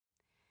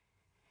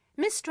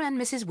Mr. and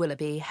Mrs.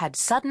 Willerby had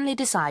suddenly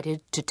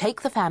decided to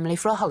take the family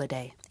for a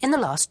holiday in the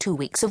last 2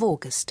 weeks of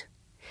August.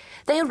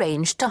 They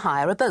arranged to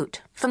hire a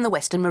boat from the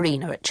Western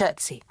Marina at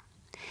Chertsey.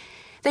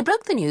 They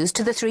broke the news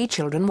to the 3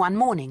 children one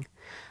morning,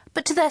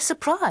 but to their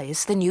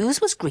surprise the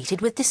news was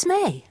greeted with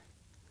dismay.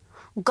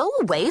 "Go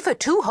away for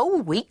 2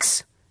 whole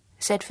weeks,"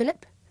 said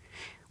Philip.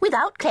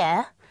 "Without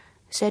Claire,"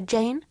 said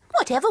Jane.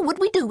 "Whatever would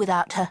we do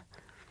without her?"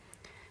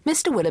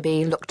 Mr.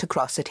 Willerby looked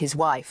across at his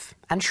wife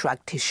and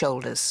shrugged his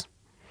shoulders.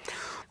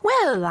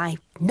 "Well, I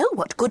know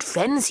what good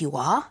friends you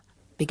are,"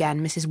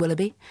 began Mrs.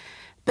 Willerby,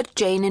 but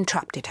Jane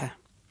interrupted her.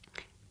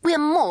 "We're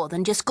more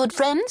than just good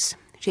friends,"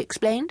 she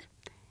explained.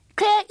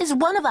 "Claire is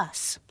one of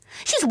us.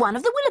 She's one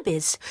of the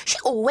Willerbys. She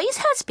always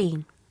has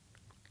been."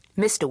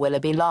 Mr.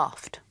 Willerby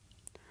laughed.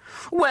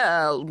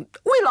 "Well,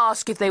 we'll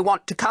ask if they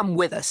want to come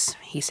with us,"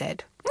 he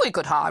said. "We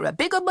could hire a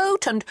bigger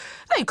boat and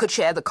they could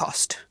share the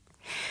cost."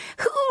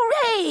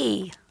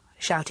 "Hooray!"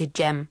 shouted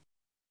Jem.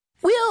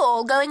 "We're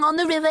all going on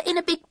the river in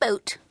a big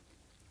boat."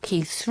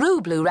 He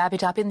threw Blue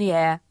Rabbit up in the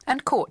air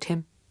and caught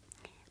him.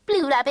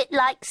 "Blue Rabbit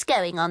likes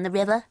going on the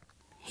river,"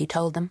 he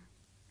told them.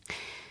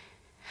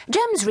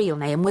 Jem's real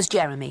name was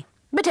Jeremy,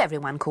 but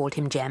everyone called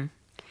him Jem.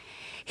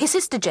 His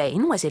sister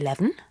Jane was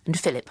 11 and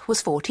Philip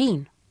was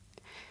 14.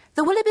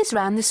 The Willerbys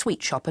ran the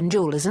sweet shop and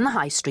jewellers in the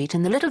high street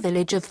in the little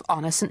village of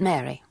Honour St.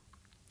 Mary.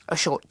 A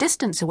short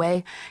distance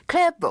away,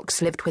 Claire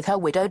Brooks lived with her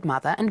widowed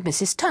mother and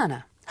Mrs.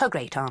 Turner, her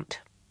great-aunt.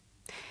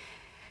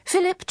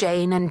 Philip,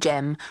 Jane and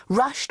Jem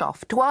rushed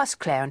off to ask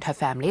Claire and her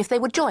family if they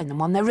would join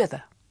them on their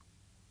river.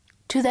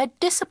 To their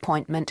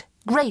disappointment,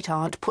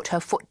 great-aunt put her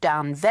foot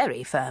down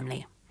very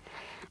firmly.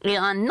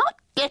 "You're not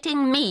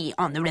getting me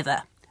on the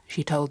river,"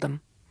 she told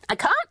them. "I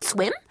can't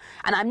swim,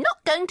 and I'm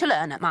not going to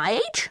learn at my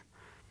age."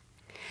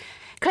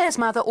 Claire's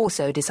mother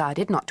also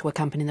decided not to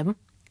accompany them.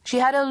 She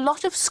had a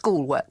lot of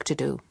schoolwork to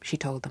do, she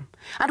told them,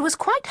 and was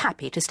quite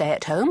happy to stay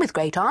at home with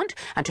great-aunt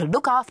and to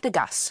look after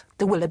Gus,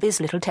 the Willerbys'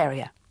 little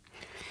terrier.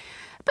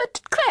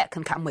 "But Claire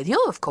can come with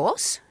you, of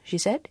course," she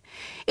said.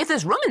 "If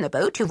there's room in the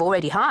boat you've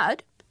already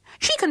hired,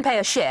 she can pay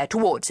a share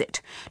towards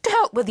it, to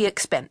help with the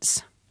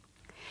expense."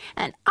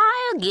 "And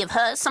I'll give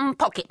her some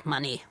pocket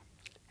money,"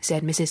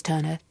 said Mrs.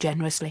 Turner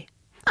generously.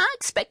 "I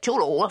expect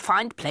you'll all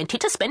find plenty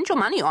to spend your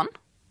money on."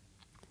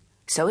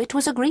 So it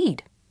was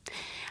agreed,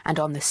 and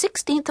on the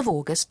 16th of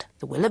August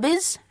the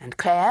Willerbys and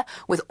Claire,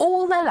 with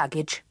all their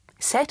luggage,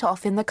 set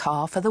off in the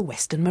car for the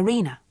Western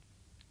Marina.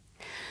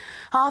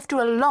 After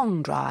a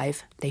long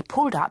drive, they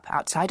pulled up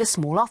outside a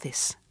small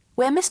office,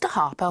 where Mr.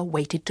 Harper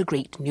waited to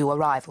greet new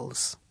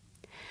arrivals.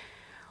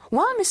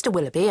 While Mr.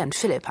 Willerby and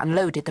Philip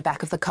unloaded the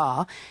back of the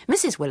car,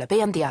 Mrs. Willerby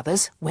and the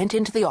others went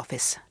into the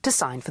office to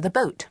sign for the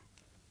boat.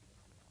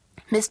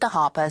 Mr.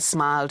 Harper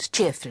smiled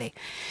cheerfully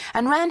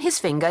and ran his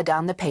finger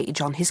down the page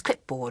on his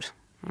clipboard.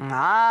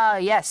 "Ah,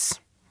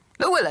 yes,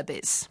 the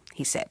Willerbys,"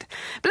 he said.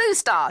 "Blue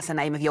Star's the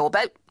name of your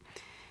boat."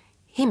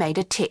 He made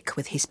a tick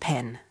with his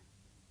pen,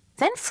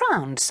 then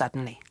frowned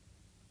suddenly.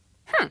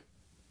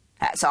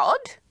 "That's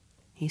odd,"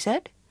 he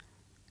said.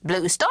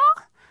 "Blue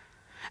Star?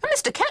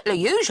 Mr. Kettler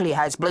usually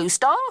has Blue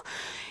Star.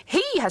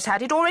 He has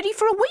had it already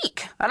for a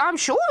week, and I'm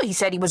sure he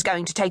said he was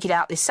going to take it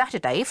out this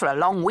Saturday for a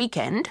long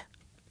weekend.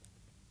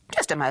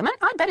 Just a moment,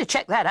 I'd better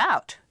check that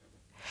out."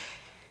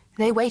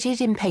 They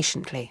waited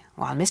impatiently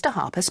while Mr.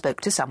 Harper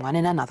spoke to someone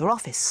in another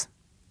office.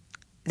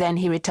 Then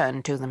he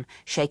returned to them,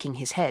 shaking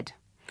his head.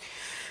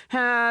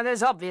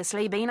 "There's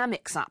obviously been a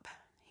mix-up,"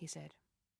 he said.